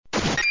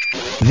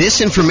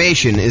This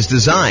information is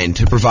designed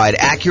to provide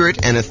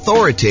accurate and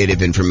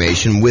authoritative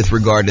information with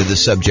regard to the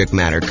subject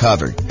matter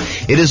covered.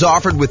 It is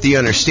offered with the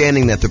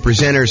understanding that the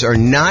presenters are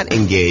not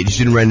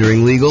engaged in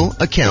rendering legal,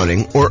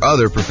 accounting, or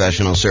other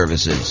professional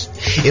services.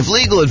 If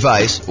legal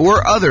advice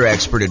or other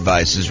expert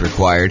advice is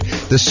required,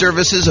 the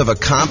services of a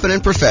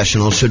competent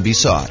professional should be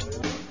sought.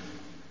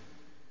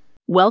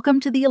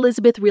 Welcome to the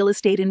Elizabeth Real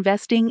Estate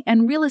Investing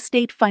and Real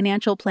Estate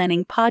Financial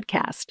Planning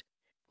podcast.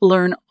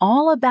 Learn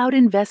all about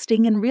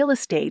investing in real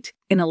estate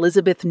in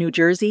Elizabeth, New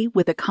Jersey,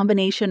 with a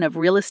combination of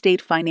real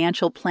estate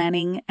financial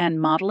planning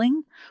and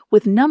modeling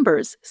with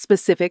numbers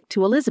specific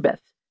to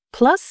Elizabeth,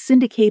 plus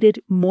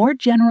syndicated, more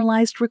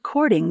generalized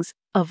recordings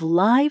of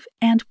live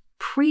and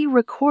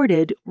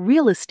pre-recorded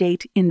real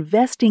estate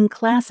investing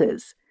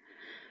classes.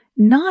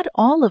 Not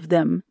all of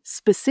them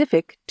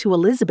specific to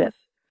Elizabeth.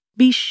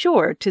 Be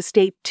sure to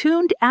stay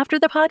tuned after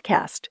the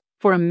podcast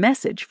for a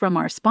message from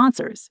our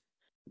sponsors.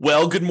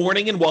 Well, good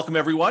morning and welcome,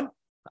 everyone.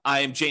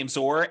 I am James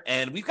Orr,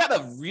 and we've got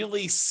a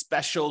really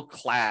special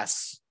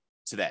class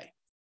today.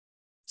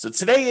 So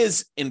today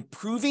is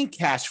improving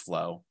cash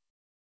flow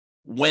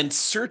when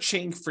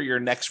searching for your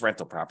next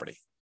rental property.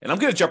 And I'm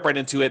going to jump right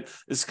into it.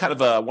 This is kind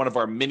of one of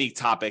our mini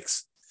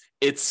topics.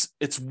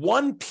 It's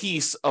one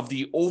piece of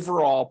the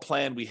overall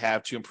plan we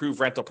have to improve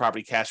rental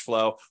property cash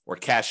flow, or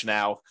cash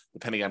now,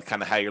 depending on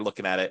kind of how you're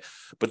looking at it.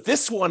 But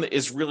this one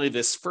is really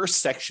this first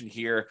section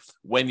here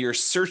when you're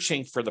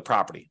searching for the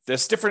property.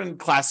 There's different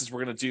classes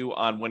we're going to do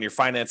on when you're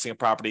financing a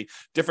property,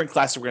 different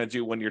classes we're going to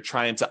do when you're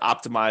trying to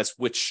optimize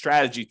which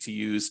strategy to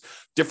use,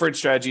 different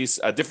strategies,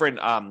 different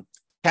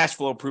cash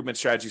flow improvement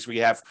strategies we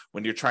have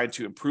when you're trying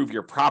to improve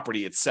your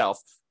property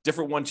itself.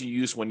 Different ones you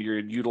use when you're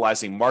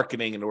utilizing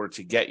marketing in order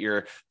to get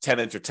your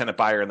tenant or tenant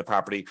buyer in the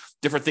property,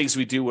 different things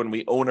we do when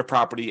we own a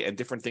property, and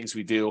different things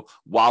we do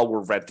while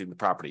we're renting the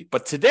property.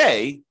 But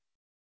today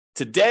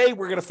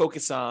we're going to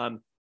focus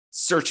on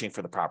searching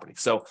for the property.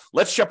 So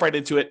let's jump right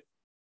into it.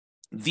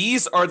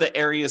 These are the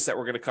areas that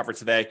we're going to cover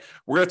today.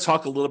 We're going to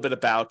talk a little bit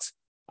about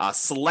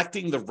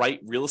selecting the right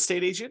real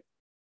estate agent.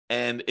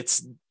 And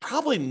it's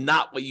probably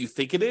not what you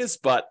think it is,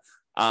 but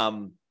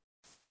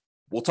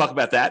we'll talk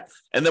about that.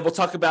 And then we'll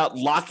talk about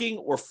locking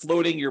or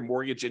floating your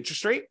mortgage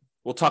interest rate.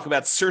 We'll talk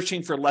about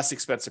searching for less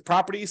expensive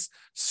properties,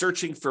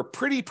 searching for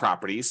pretty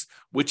properties,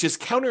 which is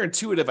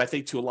counterintuitive, I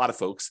think, to a lot of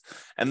folks.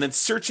 And then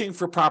searching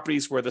for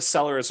properties where the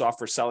seller is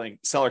offering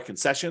seller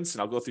concessions.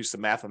 And I'll go through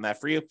some math on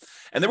that for you.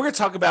 And then we're going to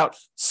talk about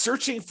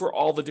searching for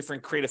all the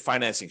different creative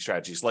financing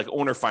strategies, like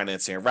owner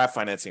financing or wrap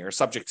financing or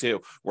subject to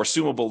or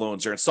assumable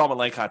loans or installment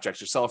land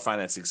contracts or seller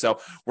financing.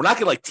 So we're not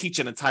going to teach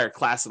an entire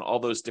class on all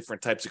those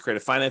different types of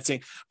creative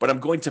financing, but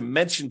I'm going to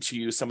mention to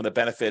you some of the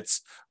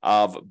benefits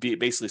of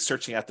basically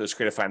searching out those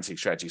creative financing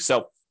strategies.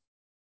 So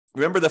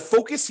remember, the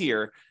focus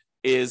here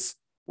is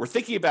we're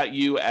thinking about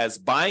you as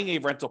buying a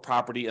rental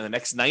property in the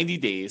next 90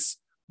 days,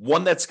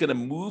 one that's going to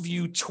move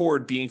you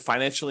toward being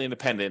financially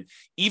independent,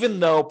 even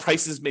though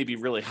prices may be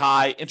really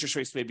high, interest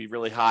rates may be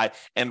really high,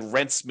 and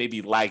rents may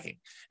be lagging.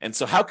 And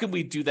so how can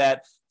we do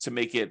that to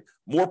make it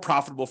more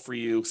profitable for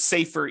you,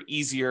 safer,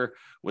 easier,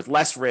 with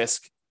less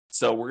risk?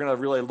 So we're going to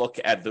really look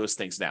at those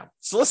things now.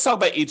 So let's talk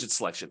about agent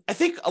selection. I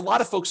think a lot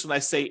of folks, when I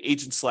say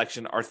agent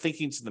selection, are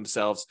thinking to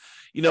themselves,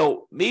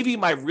 maybe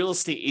my real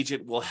estate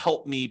agent will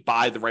help me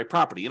buy the right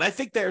property. And I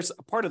think there's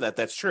a part of that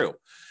that's true.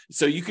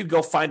 So you could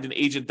go find an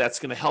agent that's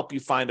going to help you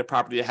find a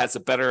property that has a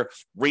better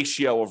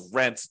ratio of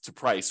rent to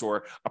price,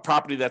 or a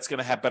property that's going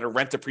to have better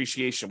rent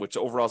appreciation, which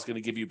overall is going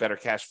to give you better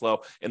cash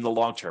flow in the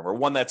long term, or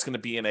one that's going to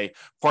be in a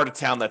part of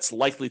town that's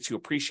likely to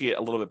appreciate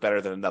a little bit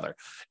better than another,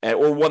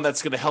 or one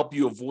that's going to help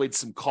you avoid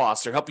some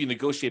costs or help you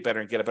negotiate better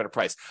and get a better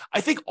price.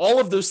 I think all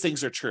of those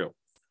things are true.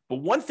 But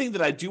one thing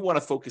that I do want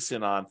to focus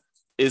in on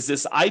is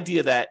this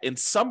idea that in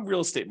some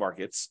real estate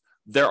markets,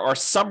 there are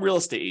some real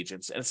estate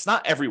agents, and it's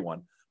not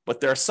everyone, but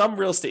there are some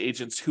real estate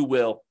agents who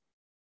will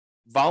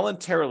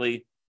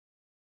voluntarily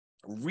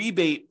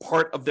rebate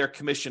part of their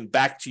commission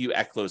back to you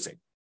at closing.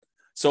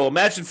 So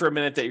imagine for a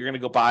minute that you're going to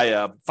go buy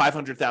a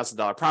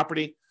 $500,000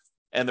 property,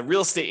 and the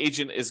real estate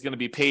agent is going to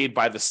be paid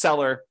by the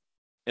seller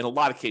in a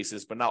lot of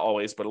cases, but not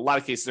always, but a lot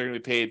of cases they're going to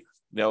be paid,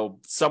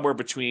 somewhere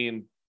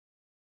between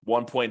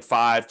 1.5%,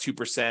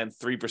 2%,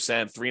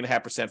 3%,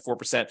 3.5%,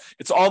 4%.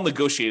 It's all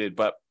negotiated,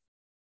 but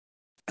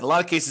in a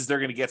lot of cases, they're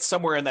going to get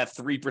somewhere in that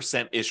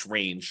 3%-ish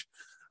range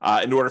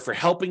in order for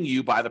helping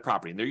you buy the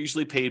property. And they're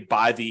usually paid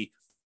by the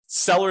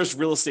seller's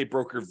real estate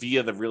broker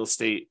via the real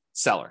estate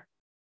seller.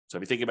 So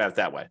if you think about it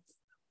that way.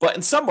 But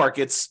in some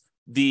markets,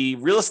 the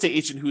real estate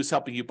agent who is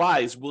helping you buy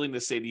is willing to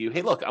say to you,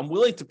 hey, look, I'm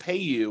willing to pay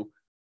you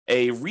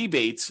a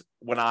rebate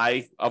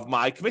of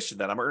my commission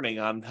that I'm earning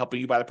on helping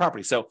you buy the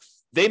property. So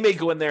they may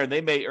go in there and they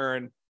may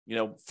earn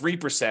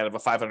 3% of a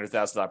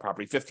 $500,000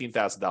 property,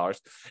 $15,000.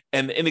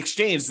 And in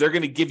exchange, they're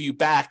going to give you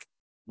back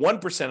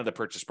 1% of the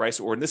purchase price,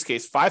 or in this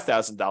case,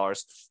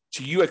 $5,000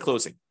 to you at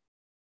closing.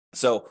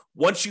 So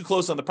once you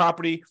close on the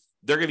property,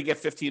 they're going to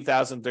get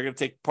 $15,000. They're going to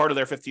take part of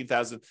their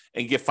 $15,000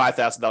 and give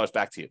 $5,000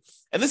 back to you.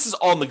 And this is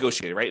all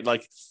negotiated, right?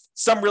 Like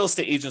some real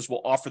estate agents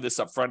will offer this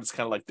up front. It's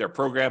kind of like their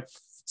program.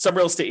 Some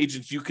real estate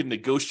agents, you can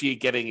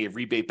negotiate getting a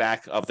rebate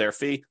back of their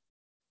fee.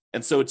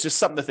 And so it's just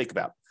something to think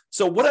about.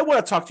 So what I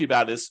want to talk to you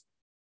about is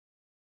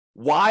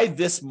why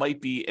this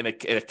might be in a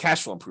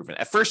cash flow improvement.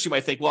 At first, you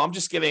might think, well, I'm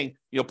just getting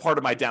part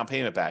of my down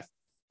payment back.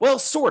 Well,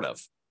 sort of,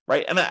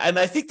 right? And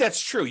I think that's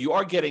true. You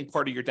are getting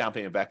part of your down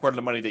payment back, part of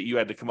the money that you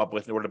had to come up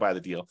with in order to buy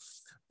the deal.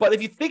 But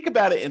if you think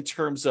about it in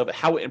terms of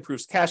how it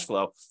improves cash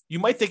flow, you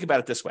might think about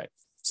it this way.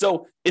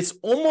 So it's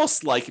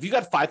almost like if you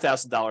got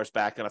 $5,000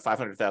 back on a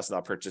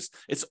 $500,000 purchase,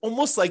 it's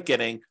almost like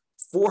getting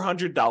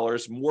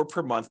 $400 more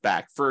per month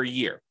back for a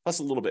year, plus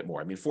a little bit more.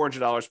 I mean,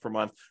 $400 per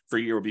month for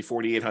a year would be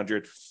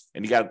 $4,800,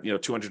 and you got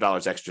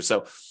 $200 extra.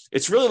 So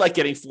it's really like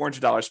getting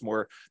 $400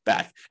 more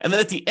back. And then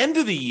at the end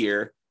of the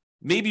year,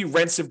 maybe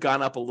rents have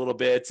gone up a little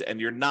bit, and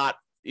you're not,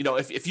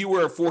 if you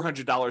were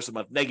 $400 a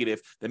month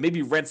negative, then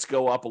maybe rents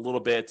go up a little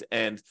bit,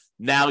 and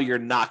now you're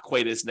not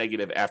quite as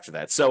negative after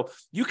that. So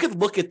you could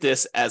look at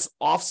this as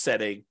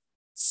offsetting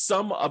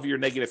some of your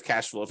negative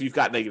cash flow. If you've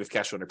got negative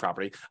cash flow on your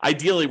property,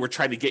 ideally, we're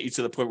trying to get you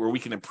to the point where we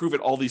can improve it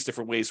all these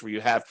different ways where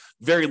you have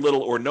very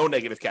little or no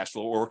negative cash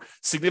flow or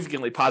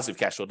significantly positive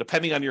cash flow,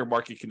 depending on your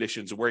market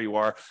conditions and where you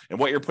are and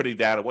what you're putting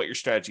down and what your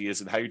strategy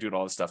is and how you're doing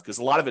all this stuff, because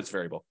a lot of it's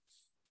variable.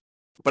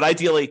 But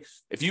ideally,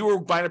 if you were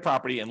buying a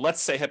property and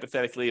let's say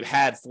hypothetically it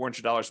had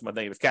 $400 a month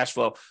negative cash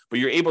flow, but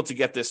you're able to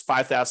get this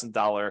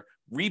 $5,000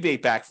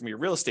 rebate back from your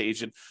real estate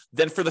agent,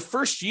 then for the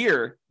first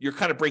year, you're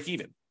kind of break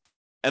even.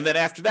 And then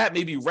after that,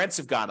 maybe rents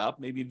have gone up.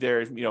 Maybe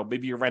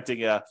maybe you're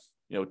renting a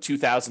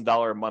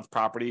 $2,000 a month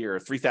property or a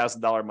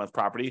 $3,000 a month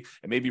property,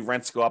 and maybe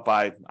rents go up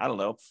by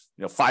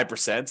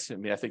 5%. I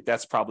mean, I think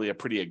that's probably a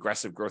pretty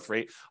aggressive growth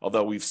rate,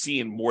 although we've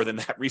seen more than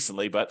that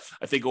recently. But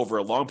I think over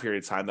a long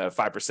period of time, that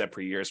 5%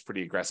 per year is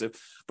pretty aggressive.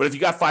 But if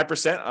you got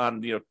 5% on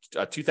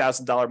a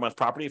 $2,000 a month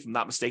property, if I'm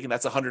not mistaken,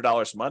 that's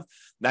 $100 a month.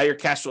 Now your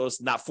cash flow is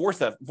not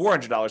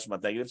 $400 a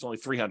month negative; it's only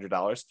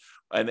 $300.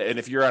 And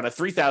if you're on a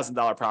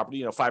 $3,000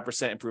 property,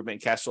 5% improvement in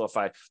cash flow. If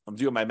I'm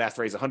doing my math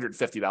right, is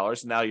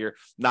 $150. Now you're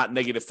not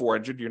negative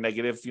 $400, you're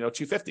negative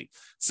 $250.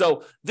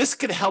 So this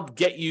could help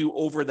get you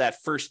over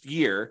that first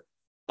year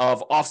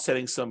of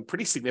offsetting some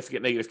pretty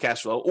significant negative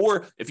cash flow.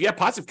 Or if you have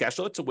positive cash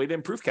flow, it's a way to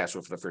improve cash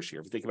flow for the first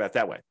year, if you think about it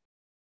that way.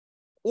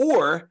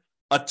 Or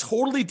a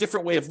totally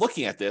different way of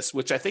looking at this,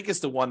 which I think is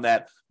the one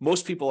that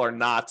most people are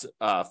not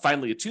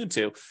finally attuned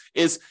to,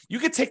 is you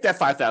could take that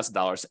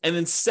 $5,000 and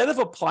instead of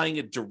applying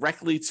it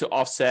directly to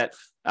offset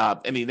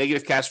any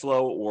negative cash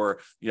flow or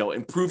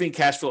improving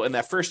cash flow in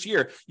that first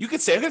year, you could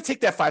say, I'm going to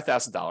take that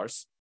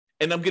 $5,000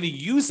 and I'm going to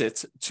use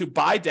it to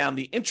buy down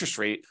the interest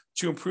rate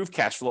to improve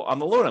cash flow on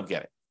the loan I'm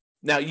getting.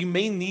 Now, you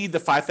may need the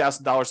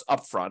 $5,000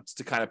 upfront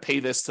to kind of pay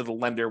this to the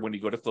lender when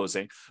you go to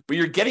closing, but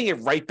you're getting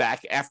it right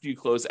back after you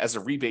close as a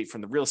rebate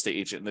from the real estate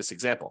agent in this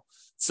example.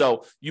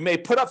 So you may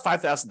put up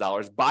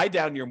 $5,000, buy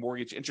down your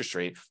mortgage interest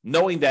rate,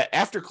 knowing that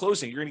after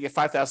closing, you're going to get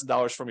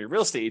 $5,000 from your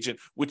real estate agent,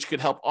 which could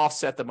help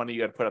offset the money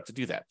you had to put up to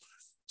do that.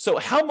 So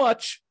how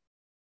much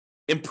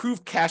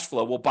improved cash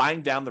flow will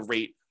buying down the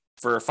rate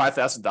for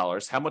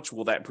 $5,000, how much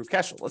will that improve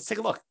cash flow? Let's take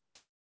a look.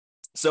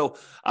 So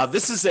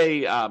this is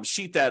a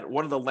sheet that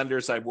one of the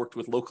lenders I worked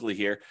with locally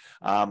here,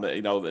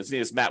 his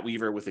name is Matt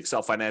Weaver with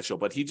Excel Financial,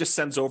 but he just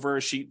sends over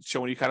a sheet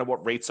showing you kind of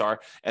what rates are.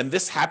 And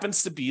this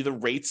happens to be the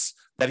rates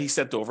that he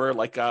sent over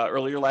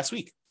earlier last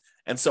week.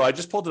 And so I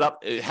just pulled it up.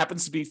 It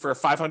happens to be for a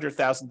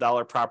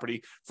 $500,000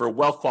 property for a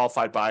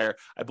well-qualified buyer.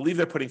 I believe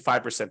they're putting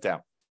 5% down.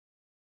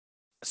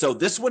 So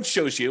this one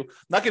shows you, I'm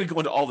not going to go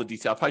into all the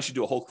detail. I probably should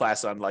do a whole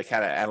class on how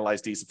to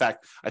analyze these. In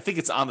fact, I think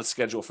it's on the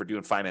schedule for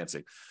doing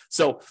financing.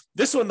 So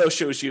this one, though,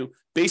 shows you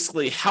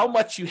basically how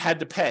much you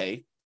had to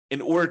pay in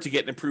order to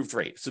get an improved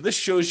rate. So this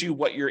shows you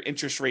what your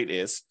interest rate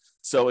is.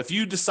 So if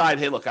you decide,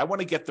 hey, look, I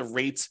want to get the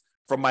rate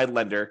from my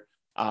lender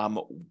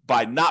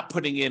by not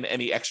putting in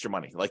any extra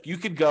money. Like you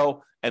could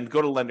go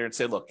to lender and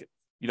say, look,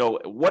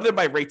 what is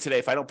my rate today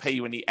if I don't pay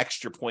you any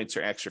extra points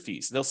or extra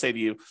fees? And they'll say to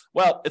you,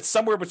 well, it's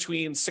somewhere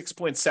between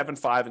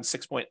 6.75 and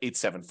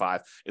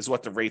 6.875 is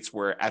what the rates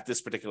were at this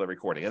particular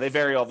recording. And they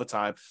vary all the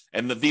time.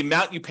 And the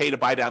amount you pay to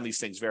buy down these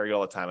things vary all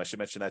the time. I should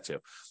mention that too.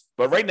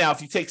 But right now,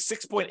 if you take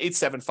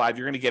 6.875,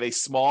 you're going to get a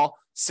small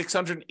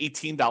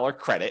 $618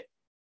 credit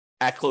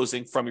at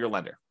closing from your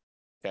lender.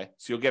 Okay,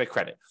 so you'll get a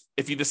credit.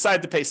 If you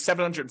decide to pay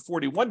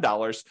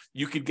 $741,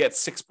 you could get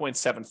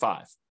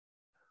 6.75.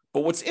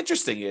 But what's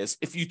interesting is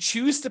if you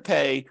choose to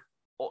pay,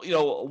 a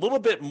little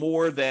bit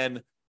more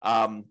than,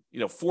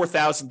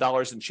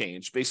 $4,000 and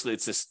change, basically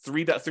it's this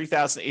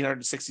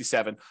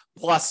 $3,867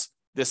 plus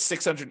this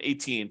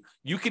 $618,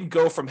 you can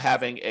go from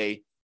having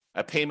a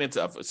payment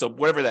of, so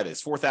whatever that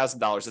is,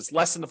 $4,000, it's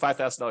less than the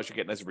 $5,000 you're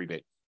getting as a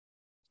rebate.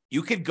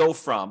 You could go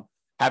from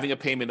having a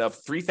payment of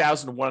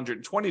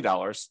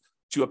 $3,120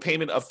 to a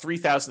payment of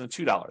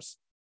 $3,002.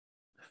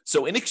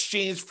 So in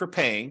exchange for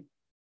paying,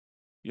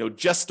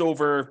 just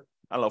over,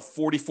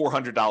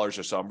 $4,400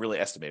 or so, I'm really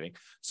estimating.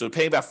 So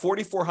paying about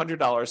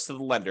 $4,400 to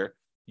the lender,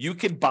 you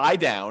can buy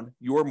down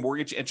your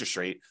mortgage interest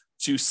rate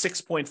to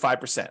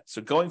 6.5%.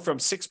 So going from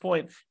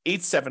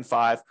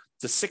 6.875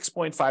 to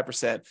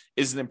 6.5%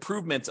 is an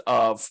improvement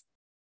of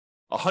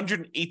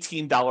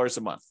 $118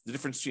 a month, the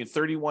difference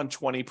between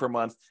 $3,120 per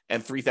month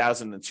and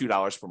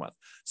 $3,002 per month.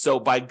 So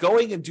by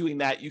going and doing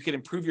that, you can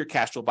improve your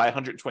cash flow by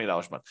 $120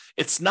 a month.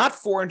 It's not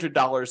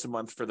 $400 a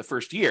month for the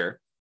first year.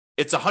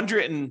 It's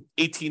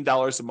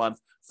 $118 a month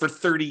for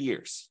 30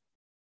 years.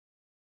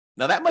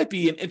 Now, that might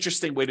be an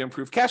interesting way to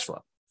improve cash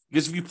flow.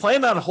 Because if you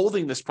plan on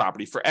holding this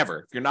property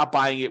forever, if you're not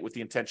buying it with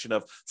the intention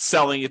of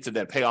selling it to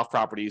then pay off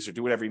properties or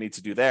do whatever you need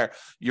to do there,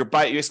 you're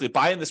basically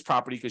buying this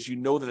property because you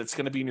know that it's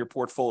going to be in your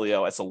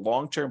portfolio as a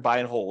long-term buy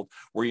and hold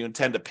where you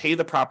intend to pay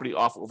the property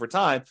off over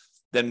time,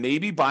 then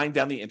maybe buying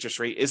down the interest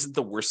rate isn't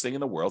the worst thing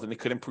in the world, and it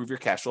could improve your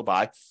cash flow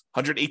by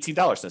 $118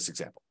 in this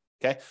example.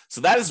 Okay,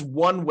 so that is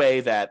one way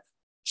that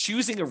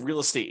choosing a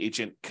real estate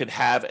agent could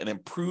have an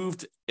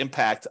improved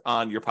impact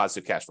on your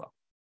positive cash flow.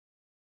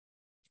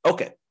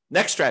 Okay,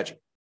 next strategy.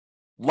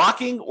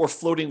 Locking or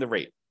floating the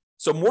rate.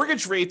 So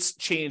mortgage rates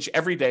change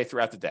every day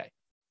throughout the day.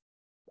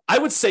 I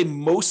would say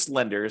most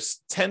lenders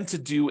tend to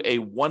do a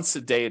once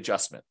a day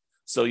adjustment.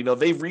 So,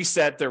 they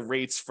reset their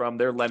rates from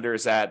their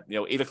lenders at,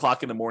 8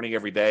 o'clock in the morning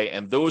every day.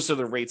 And those are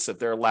the rates that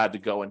they're allowed to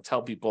go and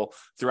tell people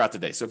throughout the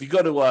day. So if you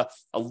go to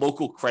a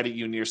local credit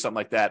union or something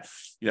like that,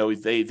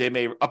 they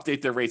may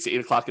update their rates at 8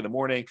 o'clock in the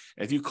morning.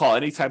 And if you call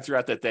anytime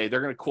throughout that day, they're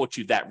going to quote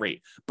you that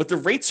rate. But the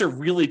rates are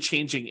really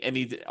changing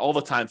all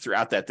the time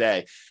throughout that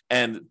day.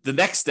 And the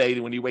next day,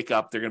 when you wake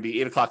up, they're going to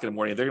be 8 o'clock in the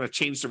morning. They're going to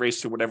change the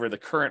rates to whatever the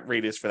current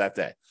rate is for that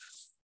day.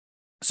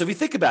 So if you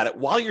think about it,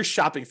 while you're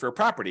shopping for a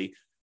property,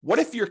 what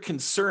if you're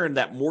concerned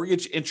that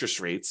mortgage interest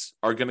rates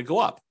are going to go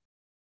up?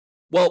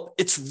 Well,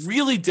 it's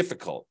really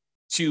difficult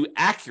to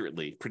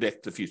accurately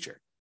predict the future.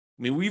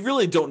 I mean, we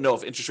really don't know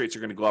if interest rates are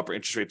going to go up or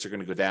interest rates are going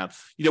to go down.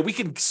 We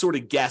can sort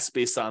of guess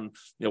based on,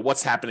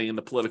 what's happening in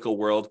the political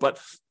world,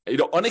 but,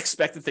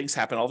 unexpected things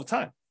happen all the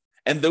time.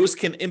 And those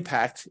can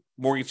impact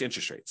mortgage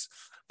interest rates.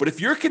 But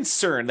if you're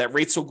concerned that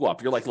rates will go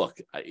up, you're like, look,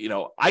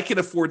 I can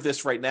afford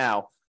this right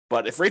now,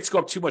 but if rates go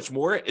up too much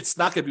more, it's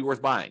not going to be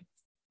worth buying.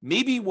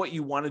 Maybe what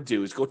you want to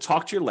do is go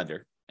talk to your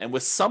lender. And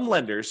with some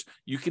lenders,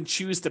 you can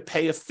choose to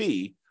pay a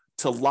fee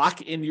to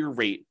lock in your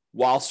rate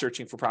while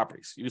searching for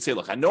properties. You can say,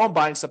 look, I know I'm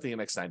buying something in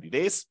the next 90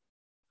 days.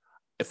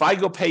 If I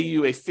go pay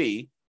you a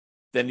fee,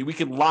 then we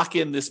can lock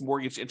in this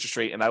mortgage interest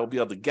rate and I will be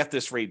able to get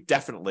this rate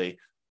definitely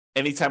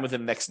anytime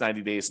within the next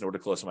 90 days in order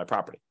to close on my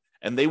property.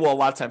 And they will a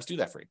lot of times do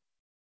that for you.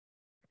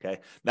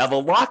 Okay. Now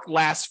the lock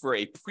lasts for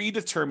a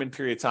predetermined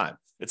period of time.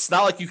 It's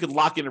not like you could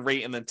lock in a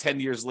rate and then 10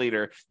 years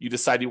later, you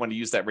decide you want to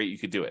use that rate, you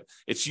could do it.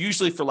 It's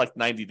usually for like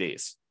 90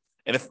 days.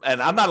 And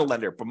I'm not a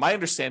lender, but my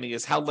understanding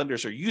is how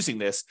lenders are using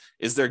this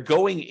is they're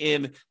going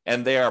in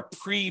and they are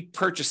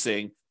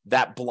pre-purchasing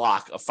that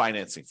block of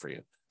financing for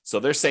you. So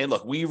they're saying,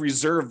 look, we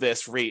reserve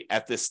this rate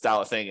at this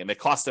style of thing, and it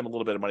costs them a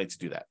little bit of money to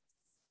do that.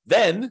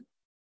 Then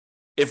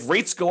if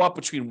rates go up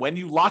between when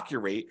you lock your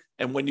rate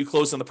and when you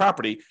close on the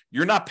property,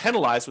 you're not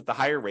penalized with the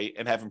higher rate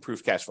and have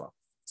improved cash flow.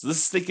 So this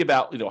is thinking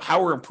about,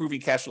 how we're improving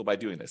cash flow by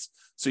doing this.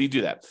 So you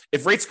do that.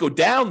 If rates go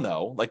down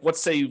though, like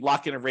let's say you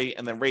lock in a rate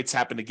and then rates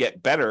happen to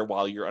get better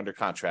while you're under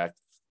contract,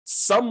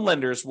 some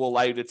lenders will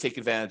allow you to take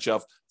advantage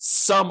of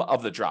some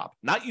of the drop,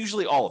 not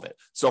usually all of it.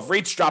 So if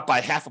rates drop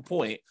by half a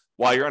point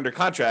while you're under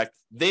contract,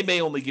 they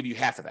may only give you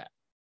half of that.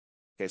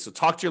 Okay, so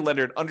talk to your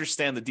lender and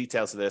understand the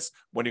details of this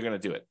when you're going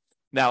to do it.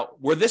 Now,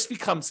 where this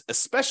becomes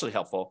especially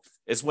helpful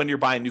is when you're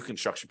buying new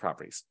construction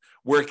properties,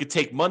 where it could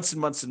take months and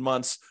months and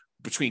months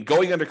between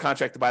going under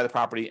contract to buy the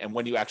property and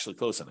when you actually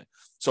close on it.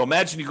 So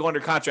imagine you go under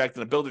contract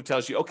and the builder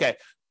tells you, okay,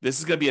 this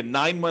is going to be a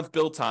 9-month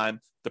build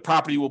time. The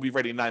property will be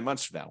ready 9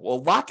 months from now. Well,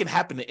 a lot can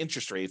happen to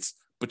interest rates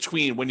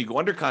between when you go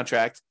under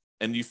contract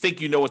and you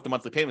think you know what the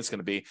monthly payment is going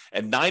to be,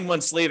 and 9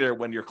 months later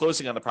when you're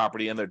closing on the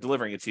property and they're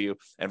delivering it to you,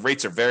 and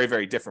rates are very,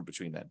 very different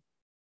between then.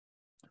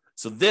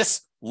 So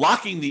this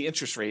locking the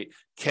interest rate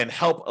can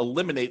help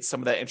eliminate some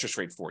of that interest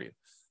rate for you.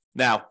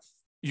 Now,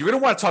 you're going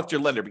to want to talk to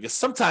your lender because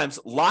sometimes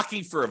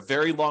locking for a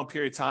very long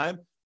period of time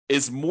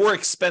is more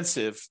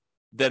expensive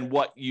than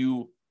what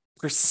you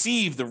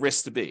perceive the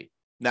risk to be.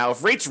 Now,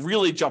 if rates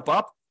really jump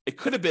up, it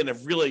could have been a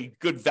really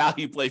good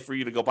value play for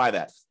you to go buy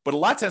that. But a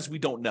lot of times we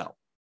don't know.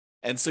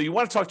 And so you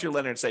want to talk to your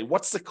lender and say,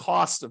 what's the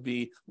cost of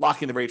me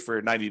locking the rate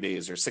for 90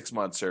 days or 6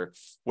 months or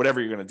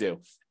whatever you're going to do?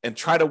 And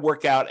try to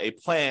work out a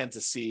plan to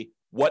see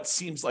what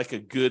seems like a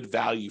good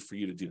value for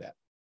you to do that.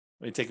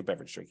 Let me take a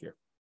beverage drink here.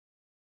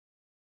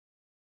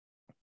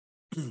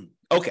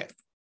 Okay.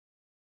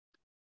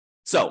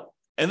 So,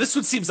 and this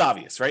one seems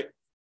obvious, right?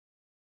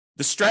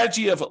 The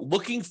strategy of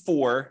looking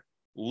for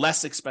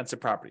less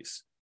expensive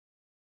properties.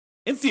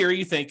 In theory,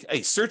 you think,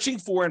 hey, searching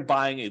for and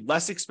buying a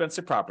less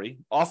expensive property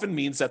often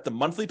means that the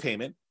monthly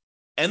payment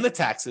and the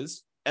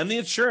taxes and the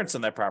insurance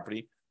on that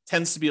property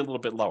tends to be a little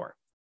bit lower.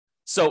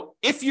 So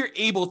if you're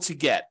able to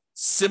get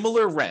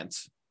similar rent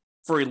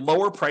for a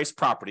lower priced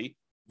property,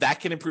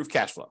 that can improve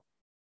cash flow.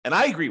 And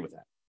I agree with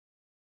that.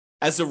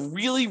 As a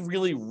really,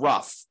 really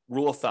rough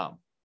rule of thumb,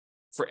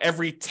 for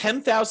every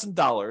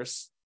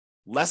 $10,000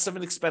 less of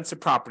an expensive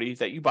property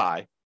that you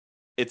buy,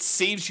 it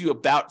saves you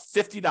about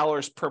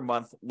 $50 per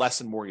month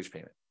less in mortgage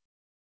payment.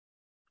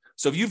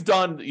 So if you've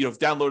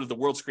downloaded the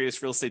world's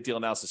greatest real estate deal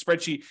analysis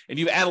spreadsheet and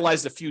you've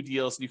analyzed a few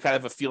deals and you kind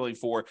of have a feeling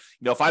for,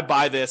 if I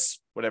buy this,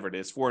 whatever it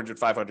is, 400,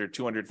 500,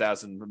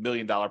 200,000, $1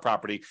 million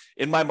property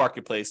in my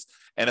marketplace,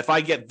 and if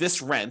I get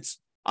this rent,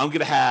 I'm going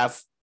to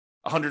have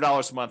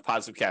 $100 a month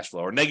positive cash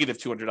flow or negative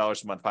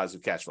 $200 a month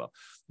positive cash flow.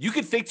 You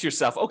could think to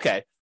yourself,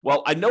 okay,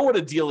 well, I know what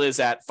a deal is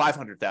at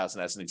 $500,000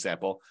 as an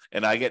example,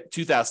 and I get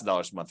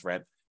 $2,000 a month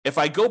rent. If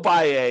I go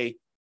buy a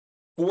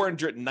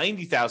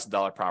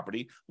 $490,000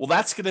 property, well,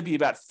 that's going to be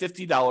about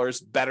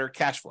 $50 better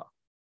cash flow.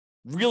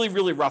 Really,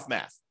 really rough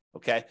math.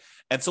 Okay.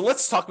 And so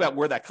let's talk about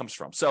where that comes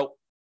from. So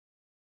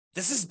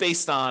this is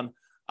based on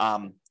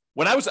I'll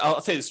tell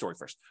you the story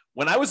first.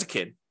 When I was a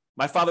kid,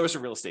 my father was a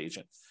real estate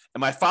agent.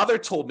 And my father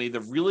told me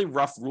the really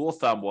rough rule of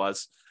thumb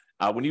was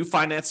when you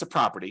finance a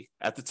property,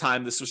 at the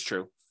time this was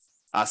true,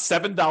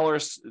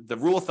 $7, the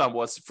rule of thumb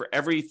was for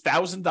every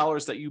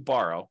 $1,000 that you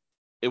borrow,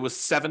 it was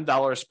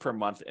 $7 per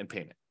month in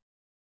payment.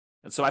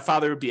 And so my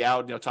father would be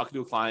out, talking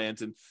to a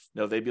client, and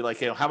they'd be like,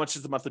 "Hey, how much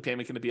is the monthly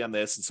payment going to be on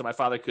this?" And so my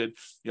father could,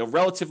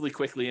 relatively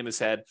quickly in his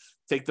head,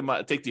 take the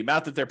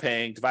amount that they're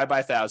paying, divide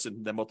by 1,000,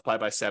 and then multiply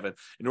by 7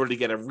 in order to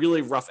get a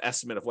really rough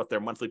estimate of what their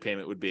monthly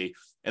payment would be.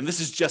 And this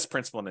is just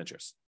principal and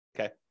interest.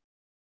 Okay.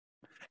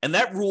 And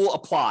that rule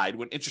applied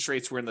when interest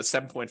rates were in the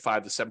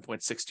 7.5 to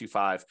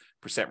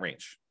 7.625%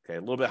 range. Okay, a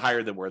little bit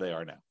higher than where they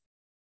are now.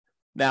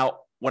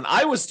 Now, when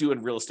I was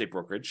doing real estate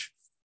brokerage,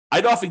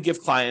 I'd often give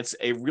clients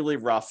a really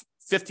rough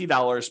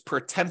 $50 per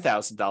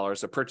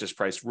 $10,000 of purchase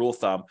price rule of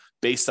thumb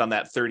based on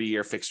that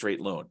 30-year fixed rate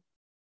loan.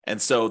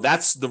 And so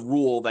that's the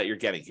rule that you're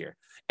getting here.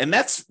 And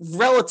that's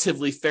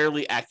relatively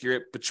fairly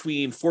accurate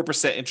between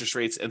 4% interest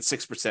rates and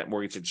 6%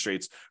 mortgage interest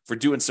rates for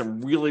doing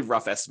some really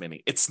rough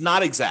estimating. It's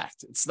not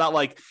exact. It's not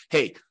like,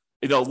 hey,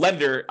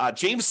 lender,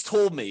 James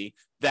told me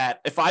that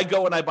if I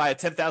go and I buy a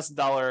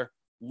 $10,000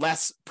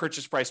 less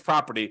purchase price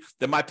property,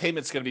 then my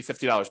payment's going to be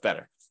 $50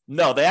 better.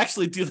 No, they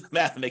actually do the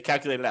math and they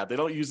calculate it out. They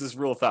don't use this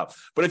rule of thumb.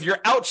 But if you're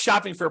out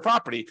shopping for a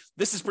property,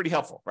 this is pretty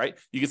helpful, right?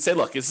 You can say,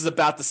 look, this is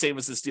about the same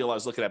as this deal I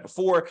was looking at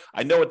before.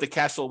 I know what the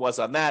cash flow was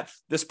on that.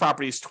 This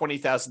property is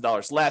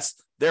 $20,000 less.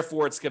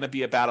 Therefore, it's going to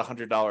be about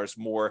 $100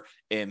 more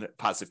in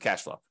positive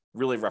cash flow.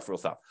 Really rough rule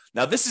of thumb.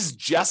 Now, this is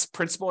just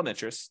principal and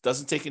interest.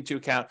 Doesn't take into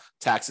account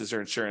taxes or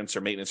insurance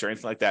or maintenance or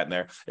anything like that in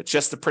there. It's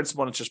just the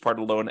principal and interest part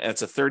of the loan, and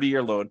it's a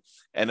 30-year loan.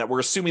 And we're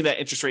assuming that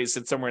interest rate is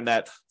somewhere in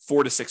that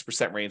 4 to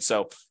 6% range.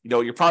 So,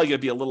 you're probably going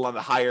to be a little on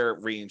the higher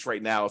range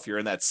right now if you're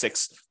in that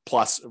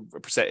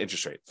 6+%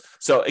 interest rate.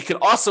 So it can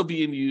also be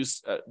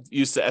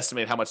used to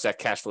estimate how much that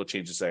cash flow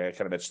changes. I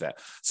kind of mentioned that.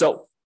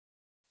 So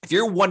if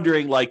you're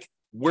wondering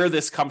where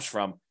this comes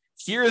from,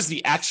 here is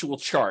the actual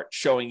chart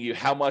showing you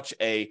how much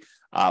a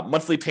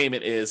monthly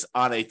payment is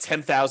on a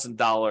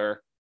 $10,000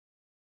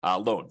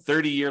 loan,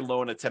 30-year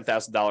loan at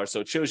 $10,000.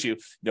 So it shows you,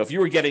 if you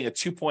were getting a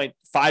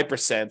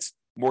 2.5%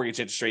 mortgage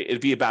interest rate,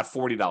 it'd be about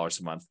 $40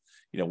 a month.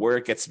 Where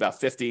it gets about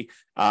 50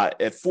 at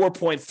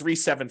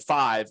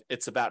 4.375,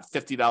 it's about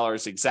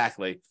 $50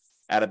 exactly.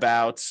 At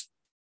about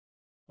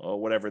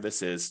whatever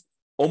this is,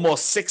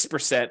 almost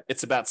 6%,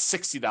 it's about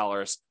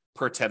 $60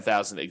 per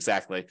 10,000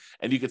 exactly.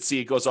 And you can see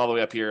it goes all the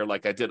way up here,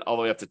 like I did, all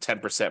the way up to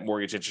 10%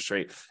 mortgage interest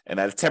rate. And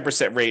at a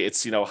 10% rate,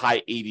 it's,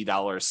 high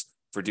 $80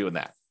 for doing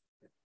that.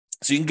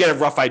 So you can get a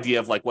rough idea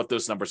of what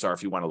those numbers are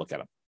if you want to look at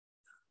them.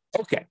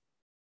 Okay.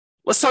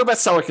 Let's talk about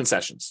seller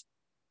concessions.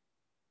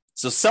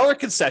 So seller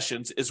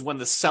concessions is when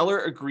the seller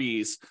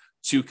agrees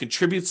to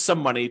contribute some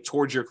money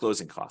towards your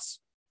closing costs.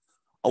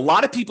 A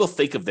lot of people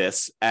think of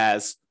this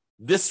as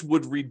this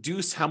would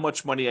reduce how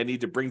much money I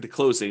need to bring to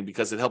closing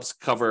because it helps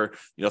cover,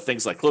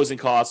 things like closing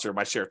costs or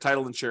my share of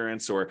title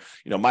insurance or,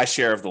 my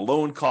share of the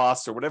loan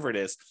costs or whatever it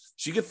is.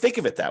 So you could think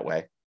of it that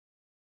way.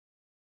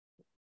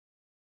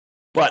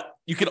 But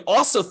you can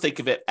also think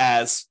of it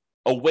as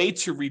a way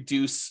to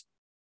reduce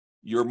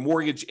your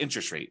mortgage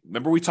interest rate.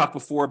 Remember we talked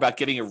before about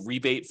getting a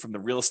rebate from the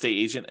real estate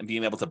agent and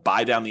being able to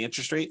buy down the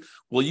interest rate?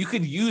 Well, you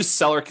could use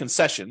seller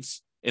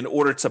concessions in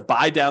order to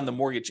buy down the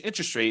mortgage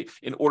interest rate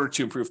in order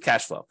to improve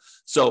cash flow.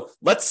 So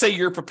let's say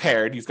you're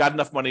prepared, you've got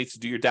enough money to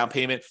do your down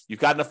payment, you've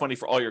got enough money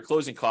for all your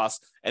closing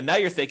costs, and now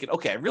you're thinking,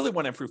 okay, I really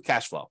want to improve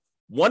cash flow.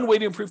 One way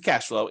to improve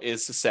cash flow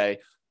is to say,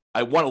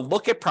 I want to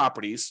look at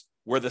properties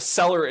where the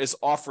seller is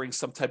offering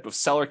some type of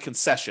seller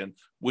concession,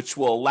 which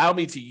will allow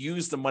me to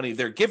use the money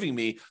they're giving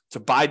me to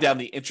buy down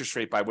the interest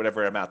rate by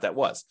whatever amount that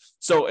was.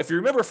 So if you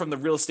remember from the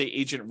real estate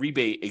agent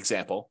rebate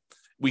example,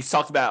 we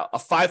talked about a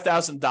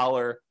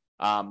 $5,000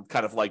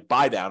 kind of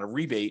buy down, a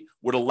rebate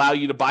would allow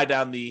you to buy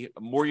down the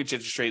mortgage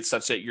interest rate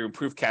such that you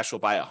improve cash flow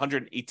by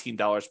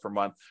 $118 per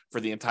month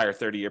for the entire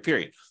 30-year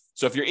period.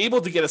 So if you're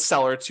able to get a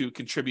seller to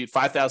contribute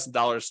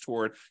 $5,000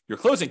 toward your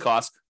closing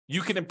costs,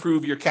 you can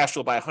improve your cash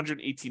flow by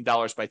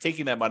 $118 by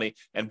taking that money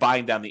and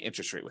buying down the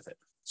interest rate with it.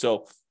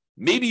 So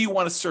maybe you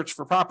want to search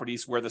for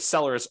properties where the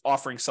seller is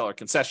offering seller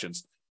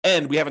concessions.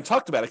 And we haven't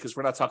talked about it because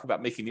we're not talking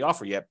about making the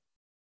offer yet.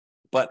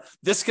 But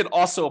this could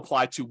also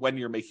apply to when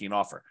you're making an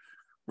offer.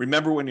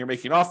 remember when you're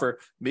making an offer,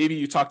 maybe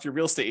you talk to your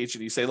real estate agent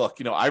and you say, look,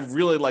 I'd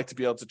really like to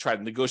be able to try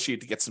to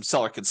negotiate to get some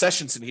seller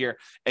concessions in here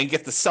and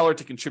get the seller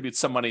to contribute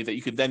some money that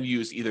you could then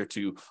use either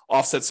to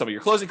offset some of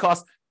your closing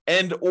costs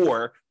and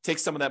or take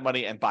some of that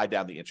money and buy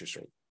down the interest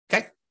rate.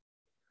 Okay.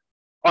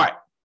 All right.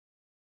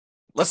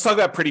 Let's talk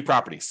about pretty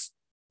properties,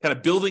 kind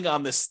of building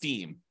on this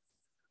theme.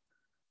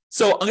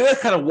 So I'm going to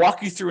kind of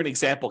walk you through an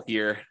example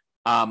here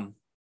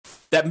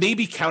that may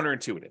be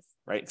counterintuitive,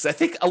 right? Because I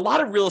think a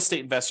lot of real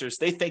estate investors,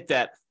 they think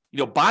that,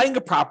 buying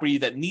a property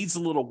that needs a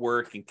little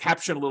work and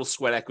capturing a little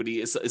sweat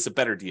equity is a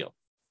better deal.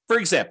 For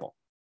example,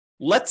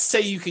 let's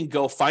say you can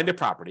go find a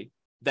property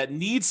that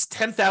needs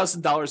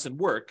 $10,000 in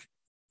work,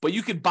 but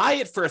you could buy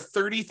it for a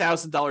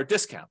 $30,000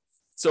 discount.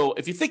 So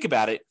if you think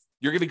about it,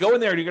 you're going to go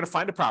in there and you're going to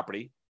find a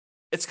property.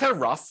 It's kind of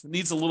rough,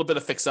 needs a little bit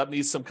of fix up,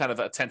 needs some kind of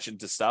attention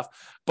to stuff.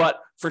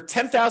 But for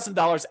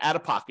 $10,000 out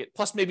of pocket,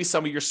 plus maybe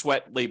some of your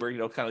sweat labor,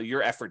 kind of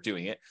your effort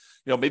doing it,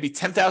 maybe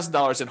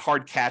 $10,000 in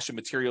hard cash and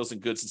materials and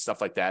goods and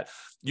stuff like that,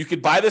 you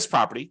could buy this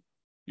property.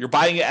 You're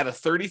buying it at a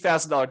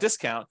 $30,000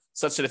 discount,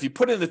 such that if you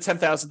put in the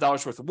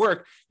 $10,000 worth of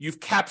work, you've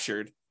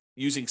captured,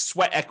 using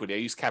sweat equity, I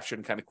use captured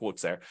in kind of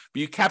quotes there, but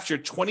you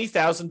captured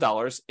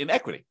 $20,000 in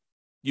equity.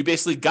 You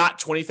basically got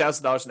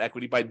 $20,000 in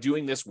equity by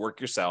doing this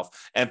work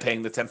yourself and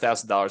paying the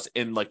 $10,000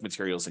 in like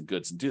materials and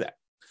goods and do that.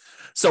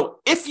 So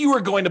if you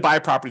were going to buy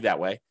a property that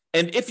way,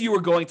 and if you were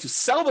going to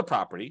sell the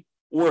property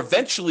or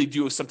eventually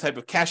do some type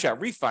of cash out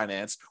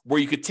refinance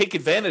where you could take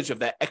advantage of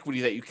that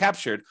equity that you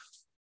captured,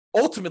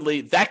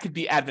 ultimately that could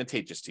be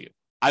advantageous to you.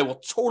 I will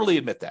totally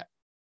admit that.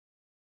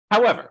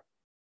 However,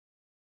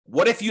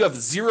 what if you have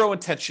zero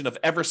intention of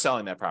ever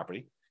selling that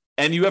property?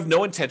 And you have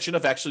no intention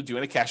of actually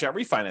doing a cash out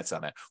refinance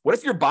on that? What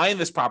if you're buying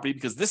this property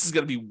because this is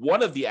going to be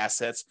one of the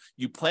assets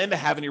you plan to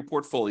have in your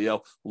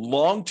portfolio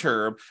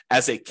long-term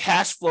as a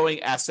cash flowing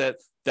asset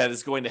that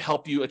is going to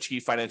help you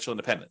achieve financial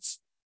independence?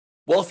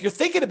 Well, if you're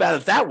thinking about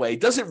it that way,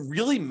 does it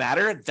really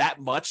matter that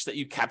much that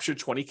you captured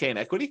 $20K in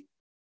equity?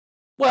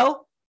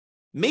 Well,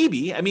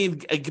 maybe. I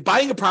mean,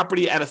 buying a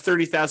property at a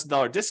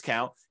 $30,000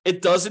 discount,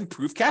 it does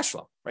improve cash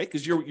flow, right?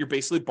 Because you're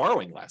basically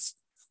borrowing less.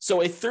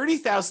 So a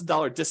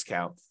 $30,000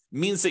 discount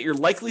means that you're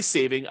likely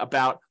saving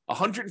about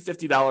 $150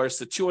 to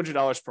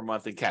 $200 per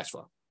month in cash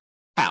flow.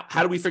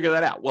 How do we figure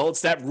that out? Well,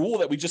 it's that rule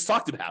that we just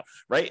talked about,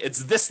 right?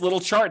 It's this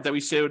little chart that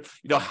we showed,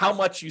 how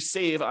much you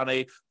save on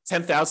a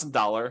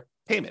 $10,000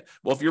 payment.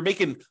 Well, if you're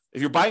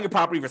buying a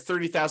property for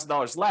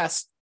 $30,000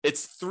 less,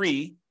 it's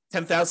three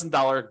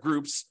 $10,000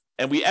 groups.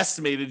 And we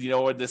estimated,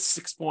 in this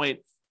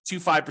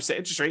 6.25%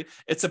 interest rate,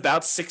 it's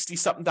about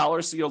 $60-something, low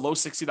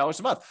 $60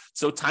 a month.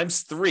 So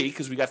times three,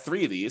 because we got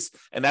three of these,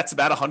 and that's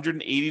about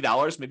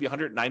 $180, maybe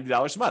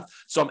 $190 a month.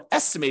 So I'm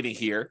estimating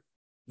here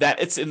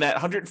that it's in that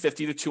 $150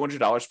 to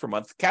 $200 per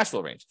month cash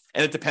flow range.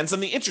 And it depends on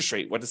the interest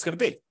rate, what it's going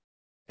to be,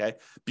 okay?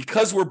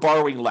 Because we're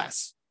borrowing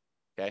less,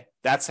 okay?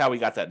 That's how we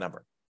got that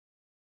number.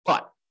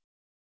 But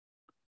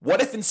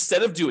what if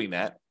instead of doing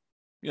that,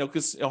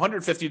 because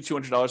 $150 to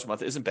 $200 a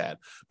month isn't bad.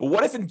 But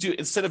what if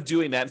instead of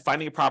doing that and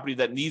finding a property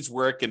that needs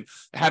work and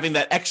having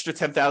that extra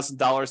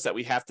 $10,000 that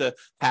we have to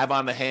have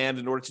on the hand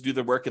in order to do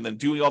the work and then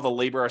doing all the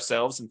labor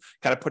ourselves and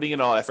kind of putting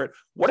in all effort,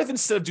 what if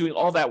instead of doing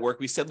all that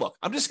work, we said, look,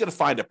 I'm just going to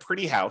find a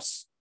pretty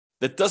house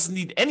that doesn't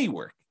need any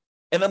work.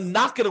 And I'm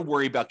not going to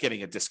worry about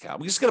getting a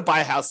discount. We're just going to buy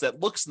a house that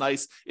looks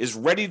nice, is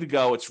ready to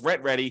go, it's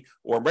rent ready,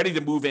 or I'm ready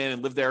to move in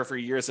and live there for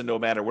years and no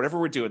matter, whatever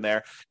we're doing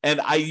there. And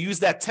I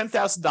use that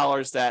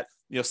 $10,000 that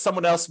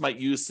someone else might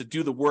use to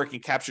do the work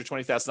and capture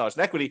 $20,000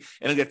 in equity.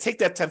 And I'm going to take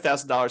that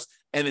 $10,000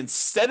 and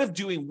instead of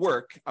doing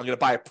work, I'm going to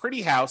buy a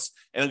pretty house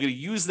and I'm going to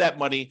use that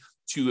money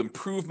to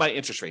improve my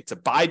interest rate, to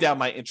buy down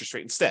my interest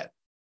rate instead.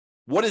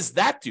 What does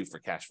that do for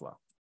cash flow?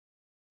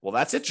 Well,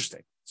 that's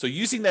interesting. So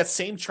using that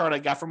same chart I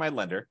got from my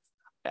lender,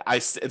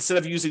 instead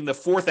of using the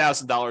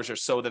 $4,000 or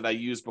so that I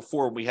used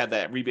before we had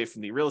that rebate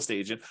from the real estate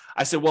agent,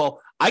 I said, well,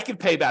 I could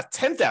pay about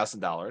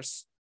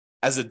 $10,000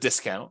 as a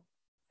discount.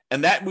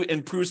 And that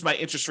improves my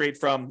interest rate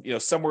from,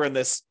 somewhere in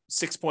this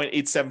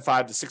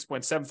 6.875 to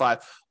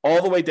 6.75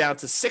 all the way down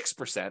to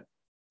 6%.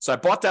 So I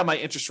bought down my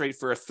interest rate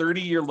for a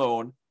 30-year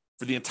loan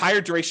for the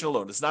entire duration of the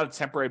loan. It's not a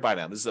temporary buy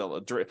down. This is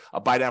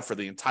a buy down for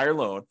the entire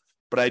loan.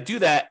 But I do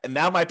that, and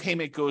now my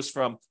payment goes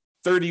from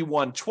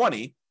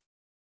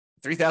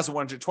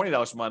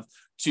 $3,120 a month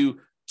to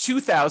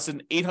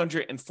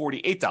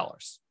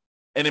 $2,848,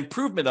 an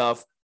improvement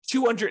of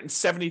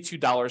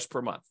 $272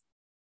 per month.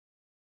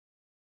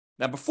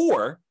 Now,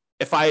 before,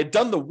 if I had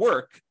done the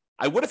work,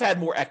 I would have had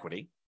more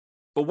equity.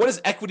 But what does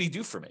equity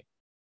do for me?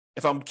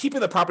 If I'm keeping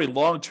the property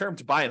long-term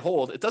to buy and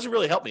hold, it doesn't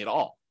really help me at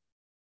all,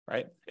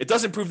 right? It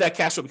does improve that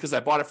cash flow because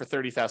I bought it for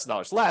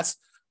 $30,000 less.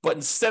 But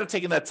instead of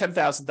taking that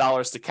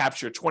 $10,000 to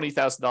capture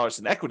 $20,000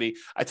 in equity,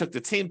 I took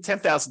the same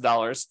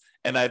 $10,000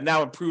 and I've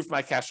now improved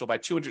my cash flow by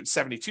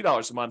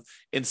 $272 a month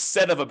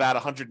instead of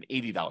about $180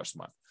 a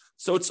month.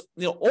 So it's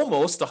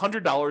almost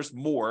 $100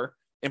 more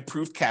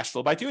improved cash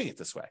flow by doing it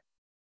this way.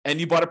 And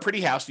you bought a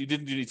pretty house, you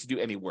didn't need to do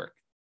any work.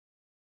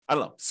 I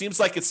don't know. Seems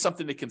like it's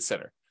something to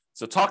consider.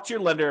 So talk to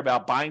your lender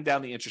about buying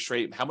down the interest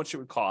rate and how much it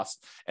would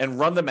cost and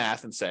run the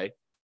math and say,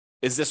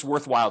 Is this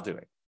worthwhile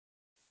doing?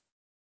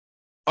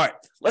 All right,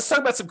 let's talk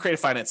about some creative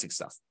financing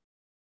stuff.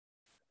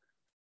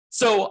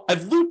 So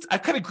I've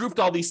kind of grouped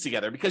all these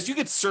together because you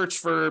could search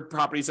for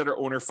properties that are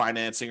owner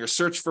financing, or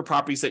search for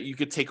properties that you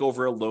could take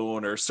over a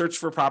loan, or search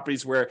for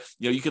properties where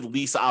you could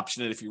lease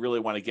option it if you really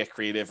want to get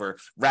creative, or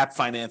wrap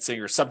financing,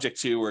 or subject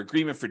to, or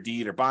agreement for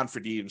deed, or bond for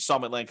deed,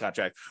 installment land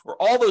contract, or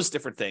all those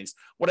different things.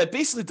 What I've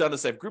basically done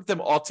is I've grouped them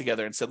all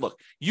together and said, look,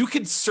 you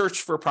can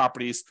search for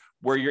properties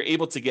where you're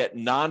able to get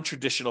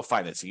non-traditional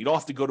financing. You don't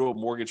have to go to a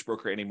mortgage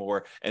broker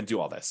anymore and do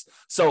all this.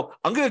 So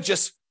I'm going to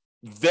just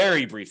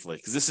very briefly,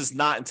 because this is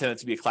not intended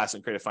to be a class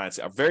in creative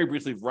financing, I'll very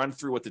briefly run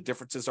through what the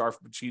differences are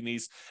between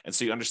these, and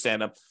so you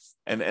understand them,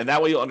 and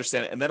that way you'll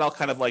understand it. And then I'll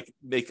kind of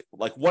make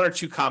one or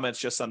two comments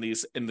just on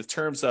these in the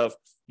terms of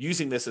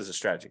using this as a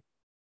strategy.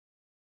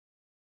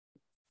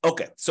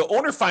 Okay, so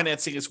owner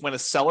financing is when a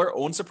seller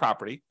owns a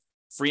property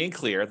free and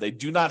clear. They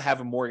do not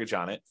have a mortgage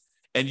on it,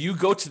 and you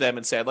go to them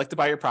and say, I'd like to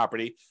buy your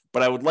property,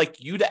 but I would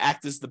like you to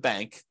act as the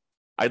bank.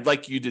 I'd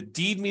like you to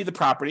deed me the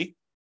property,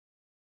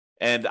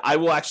 and I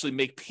will actually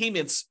make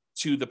payments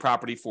to the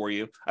property for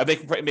you. I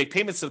make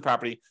payments to the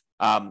property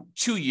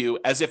to you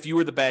as if you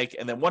were the bank.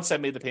 And then once I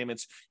made the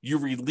payments, you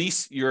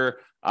release your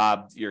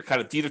kind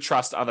of deed of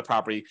trust on the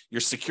property,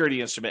 your security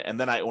instrument, and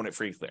then I own it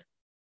free and clear.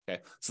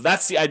 Okay, so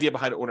that's the idea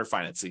behind owner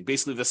financing.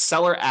 Basically, the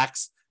seller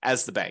acts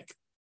as the bank.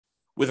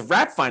 With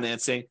wrap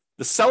financing,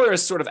 the seller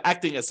is sort of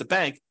acting as the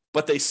bank,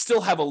 but they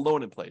still have a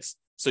loan in place.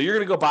 So you're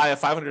going to go buy a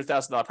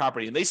 $500,000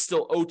 property, and they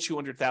still owe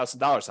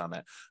 $200,000 on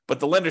that.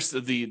 But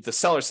the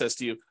seller says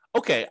to you,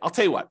 okay, I'll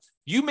tell you what,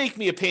 you make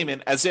me a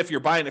payment as if you're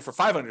buying it for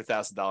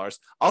 $500,000.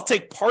 I'll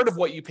take part of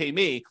what you pay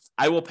me.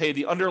 I will pay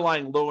the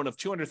underlying loan of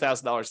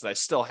 $200,000 that I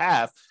still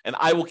have, and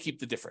I will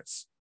keep the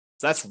difference.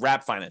 So that's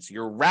wrap financing.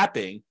 You're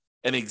wrapping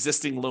an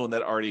existing loan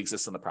that already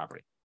exists on the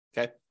property.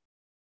 Okay.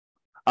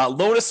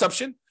 Loan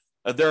assumption.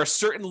 There are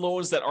certain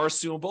loans that are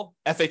assumable,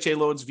 FHA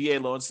loans, VA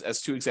loans,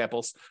 as two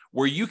examples,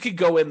 where you could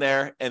go in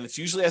there, and it's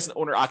usually as an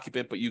owner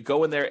occupant, but you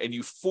go in there and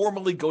you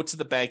formally go to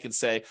the bank and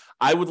say,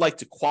 I would like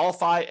to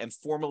qualify and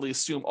formally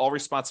assume all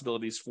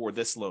responsibilities for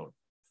this loan.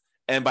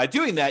 And by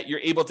doing that,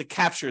 you're able to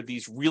capture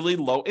these really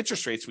low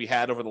interest rates we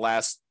had over the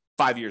last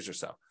 5 years or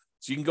so.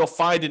 So you can go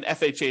find an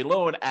FHA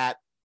loan at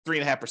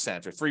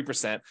 3.5% or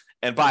 3%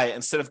 and buy it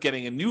instead of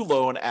getting a new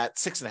loan at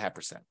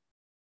 6.5%.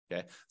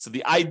 Okay, so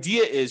the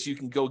idea is you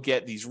can go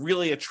get these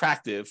really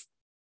attractive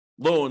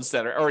loans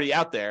that are already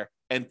out there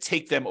and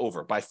take them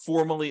over by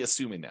formally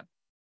assuming them.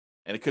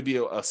 And it could be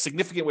a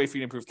significant way for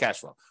you to improve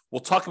cash flow.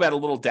 We'll talk about a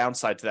little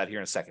downside to that here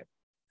in a second.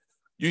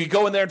 You can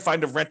go in there and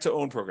find a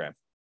rent-to-own program.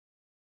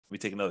 Let me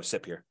take another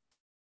sip here.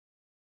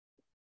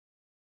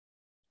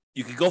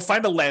 You could go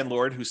find a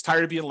landlord who's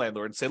tired of being a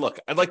landlord and say, look,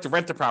 I'd like to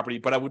rent the property,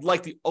 but I would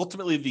like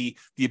ultimately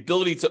the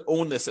ability to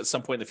own this at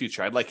some point in the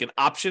future. I'd like an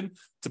option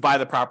to buy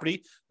the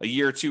property a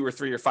year or 2 or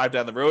 3 or 5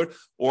 down the road,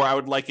 or I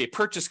would like a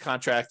purchase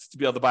contract to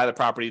be able to buy the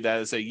property that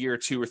is a year or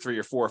 2 or 3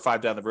 or 4 or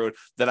 5 down the road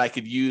that I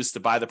could use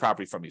to buy the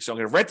property from you. So I'm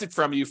going to rent it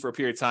from you for a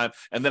period of time,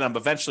 and then I'm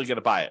eventually going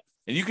to buy it.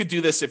 And you could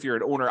do this if you're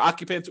an owner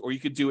occupant, or you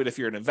could do it if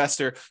you're an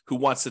investor who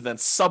wants to then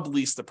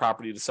sublease the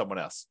property to someone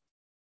else.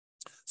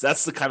 So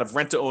that's the kind of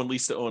rent-to-own,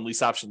 lease-to-own,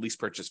 lease option, lease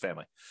purchase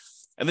family.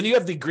 And then you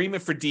have the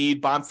agreement for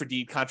deed, bond for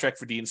deed, contract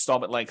for deed,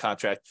 installment land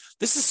contract.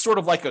 This is sort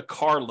of like a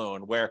car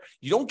loan where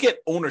you don't get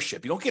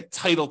ownership. You don't get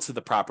title to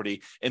the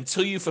property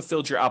until you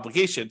fulfilled your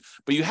obligation,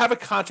 but you have a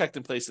contract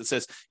in place that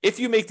says, if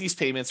you make these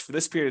payments for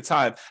this period of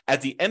time,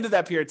 at the end of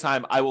that period of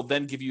time, I will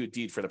then give you a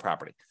deed for the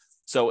property.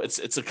 So it's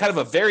a kind of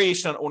a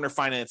variation on owner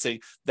financing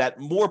that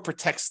more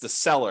protects the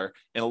seller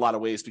in a lot of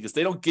ways, because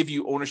they don't give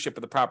you ownership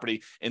of the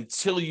property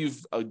until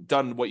you've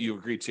done what you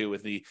agreed to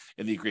in the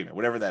agreement,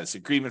 whatever that is,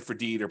 agreement for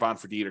deed or bond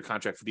for deed or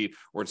contract for deed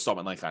or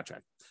installment land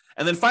contract.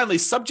 And then finally,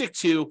 subject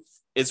to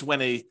is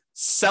when a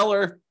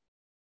seller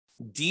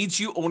deeds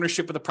you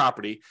ownership of the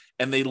property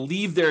and they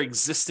leave their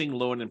existing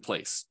loan in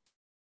place.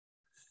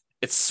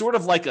 It's sort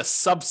of like a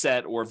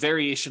subset or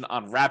variation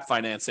on wrap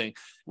financing.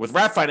 With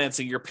wrap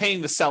financing, you're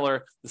paying the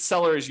seller. The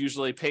seller is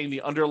usually paying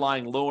the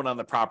underlying loan on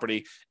the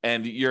property,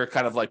 and you're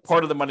kind of like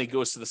part of the money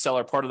goes to the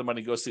seller, part of the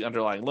money goes to the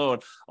underlying loan.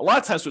 A lot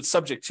of times with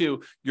subject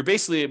to, you're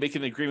basically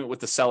making an agreement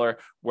with the seller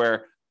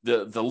where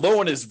the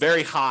loan is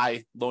very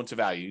high loan to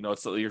value. You know,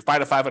 it's you're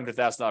buying a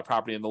 $500,000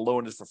 property and the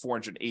loan is for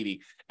 $480,000,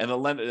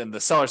 and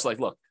the seller's like,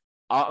 look,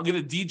 I'm going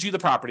to deed you the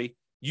property.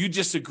 You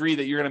just agree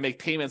that you're going to make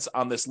payments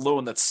on this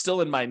loan that's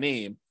still in my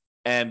name,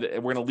 and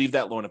we're going to leave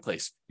that loan in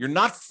place. You're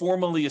not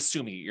formally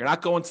assuming it. You're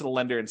not going to the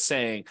lender and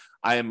saying,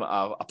 I am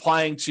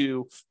applying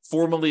to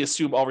formally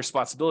assume all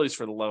responsibilities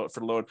for the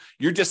loan.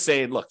 You're just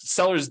saying, look, the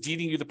seller is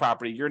deeding you the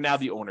property. You're now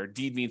the owner.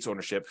 Deed means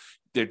ownership.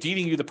 They're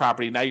deeding you the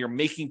property. Now you're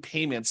making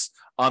payments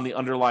on the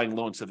underlying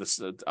loan to this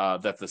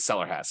that the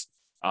seller has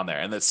on there.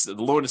 And the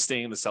loan is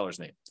staying in the seller's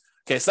name.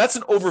 Okay, so that's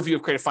an overview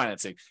of creative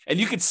financing.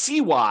 And you can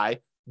see why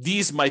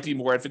these might be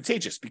more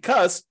advantageous,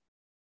 because,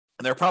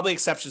 and there are probably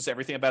exceptions to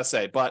everything I'm about to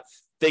say, but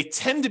they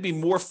tend to be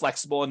more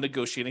flexible in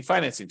negotiating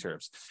financing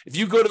terms. If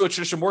you go to a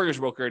traditional mortgage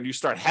broker and you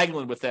start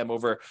haggling with them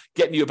over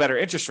getting you a better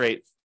interest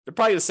rate, They're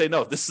probably going to say,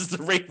 no, this is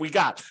the rate we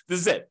got. This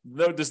is it.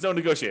 No, there's no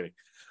negotiating.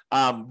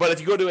 But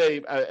if you go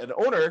to an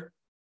owner,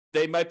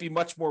 they might be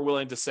much more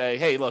willing to say,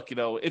 hey, look,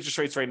 interest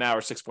rates right now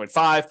are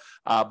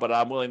 6.5, but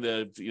I'm willing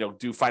to,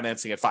 do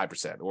financing at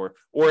 5% or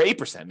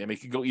 8%. I mean,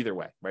 it could go either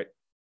way, right?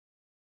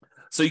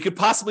 So you could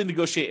possibly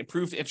negotiate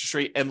improved interest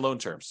rate and loan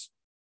terms.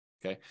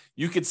 Okay.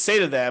 You could say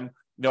to them,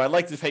 I'd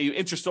like to pay you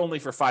interest only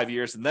for 5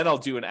 years, and then I'll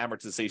do an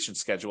amortization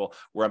schedule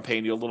where I'm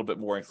paying you a little bit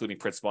more, including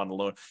principal on the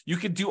loan. You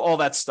could do all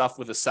that stuff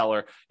with a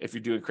seller if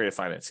you're doing creative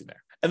financing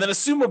there. And then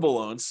assumable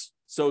loans.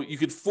 So you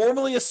could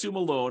formally assume a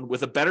loan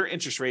with a better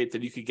interest rate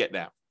than you could get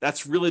now.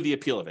 That's really the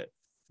appeal of it.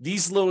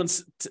 These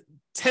loans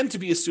tend to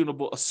be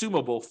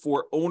assumable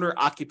for owner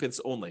occupants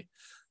only.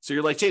 So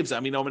you're like, James,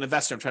 I'm an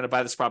investor. I'm trying to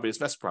buy this property as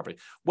investment property.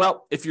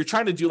 Well, if you're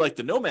trying to do like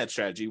the nomad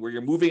strategy where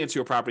you're moving into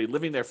a property,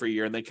 living there for a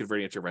year and then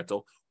converting it to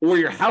rental, or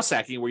you're house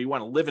hacking where you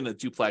want to live in a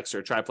duplex or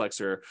a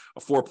triplex or a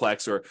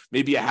fourplex, or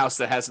maybe a house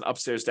that has an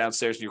upstairs,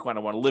 downstairs, and you kind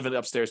of want to live in the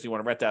upstairs and you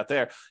want to rent out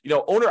there,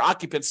 owner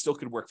occupants still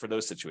could work for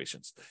those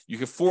situations. You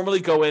could formally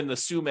go in and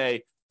assume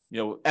a,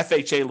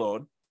 FHA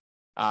loan,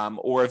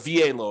 or a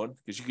VA loan,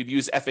 because you could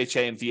use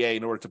FHA and VA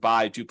in order to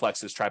buy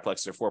duplexes,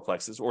 triplexes, or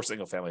fourplexes, or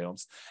single family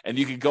homes. And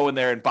you could go in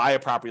there and buy a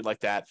property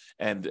like that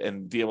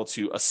and be able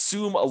to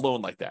assume a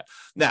loan like that.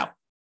 Now,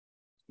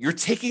 you're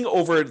taking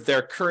over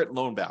their current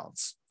loan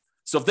balance.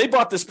 So if they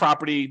bought this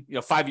property,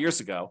 5 years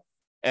ago,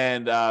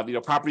 and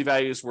property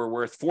values were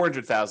worth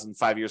 $400,000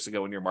 5 years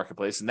ago in your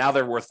marketplace, and now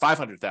they're worth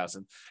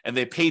 $500,000, and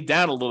they paid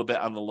down a little bit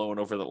on the loan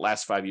over the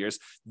last 5 years,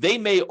 they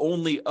may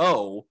only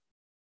owe,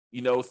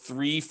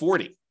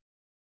 $340,000.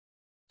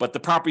 But the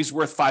property's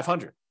worth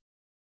 $500,000.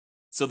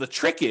 So the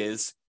trick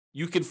is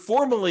you can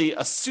formally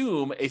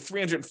assume a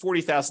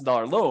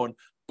 $340,000 loan,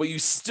 but you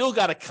still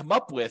got to come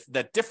up with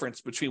that difference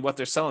between what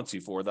they're selling to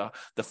you for, the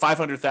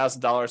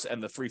 $500,000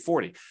 and the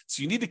 $340,000.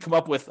 So you need to come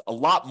up with a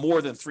lot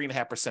more than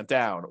 3.5%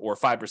 down or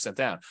 5%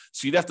 down.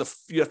 So you have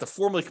to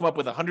formally come up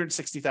with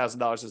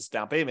 $160,000 as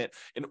down payment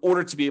in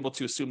order to be able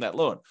to assume that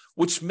loan,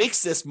 which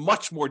makes this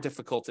much more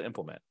difficult to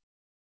implement.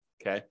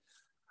 Okay,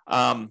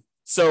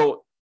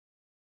 so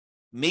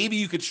maybe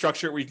you could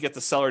structure it where you can get the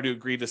seller to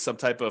agree to some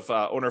type of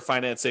owner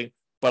financing,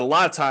 but a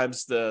lot of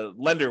times the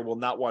lender will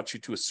not want you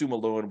to assume a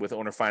loan with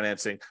owner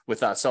financing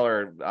with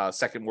seller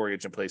second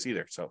mortgage in place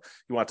either. So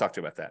you want to talk to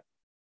about that.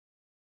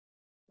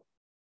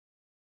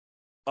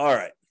 All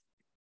right.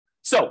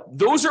 So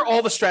those are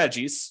all the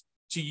strategies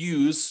to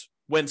use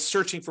when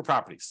searching for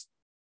properties.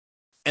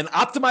 And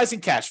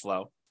optimizing cash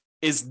flow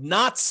is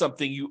not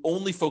something you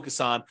only focus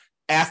on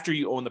after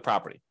you own the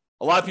property.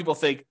 A lot of people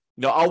think,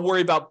 I'll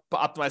worry about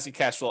optimizing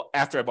cash flow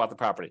after I bought the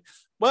property.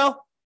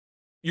 Well,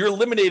 you're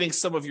eliminating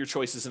some of your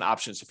choices and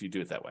options if you do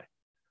it that way.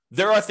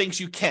 There are things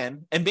you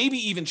can and maybe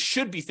even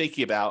should be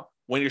thinking about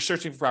when you're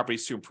searching for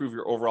properties to improve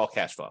your overall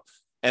cash flow.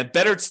 And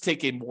better to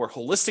take a more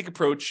holistic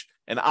approach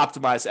and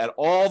optimize at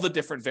all the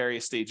different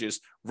various stages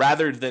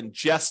rather than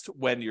just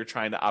when you're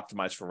trying to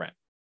optimize for rent.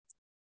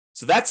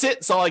 So that's it.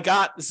 That's all I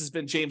got. This has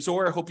been James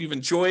Orr. I hope you've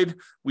enjoyed.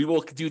 We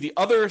will do the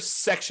other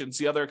sections,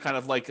 the other kind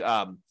of like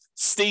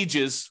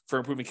stages for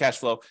improving cash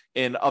flow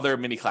in other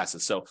mini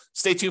classes. So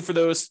stay tuned for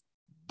those.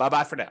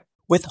 Bye-bye for now.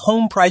 With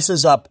home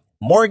prices up,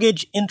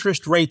 mortgage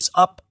interest rates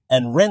up,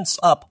 and rents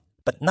up,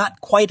 but not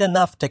quite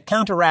enough to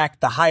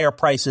counteract the higher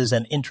prices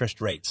and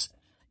interest rates,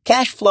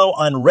 cash flow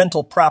on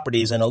rental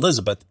properties in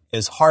Elizabeth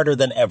is harder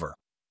than ever.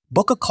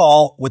 Book a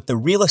call with the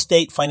Real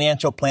Estate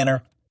Financial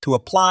Planner to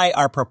apply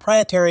our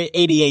proprietary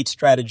 88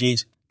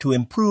 strategies to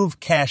improve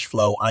cash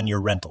flow on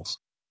your rentals.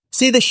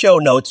 See the show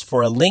notes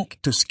for a link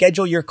to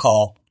schedule your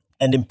call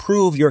and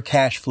improve your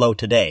cash flow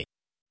today.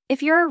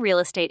 If you're a real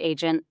estate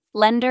agent,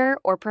 lender,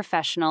 or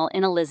professional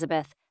in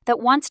Elizabeth that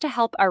wants to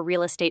help our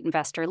real estate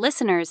investor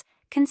listeners,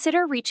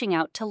 consider reaching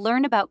out to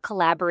learn about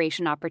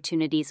collaboration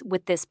opportunities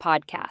with this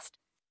podcast.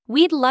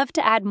 We'd love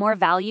to add more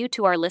value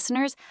to our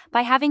listeners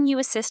by having you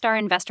assist our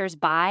investors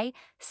buy,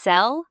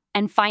 sell,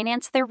 and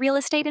finance their real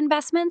estate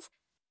investments.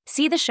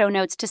 See the show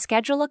notes to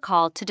schedule a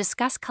call to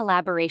discuss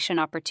collaboration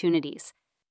opportunities.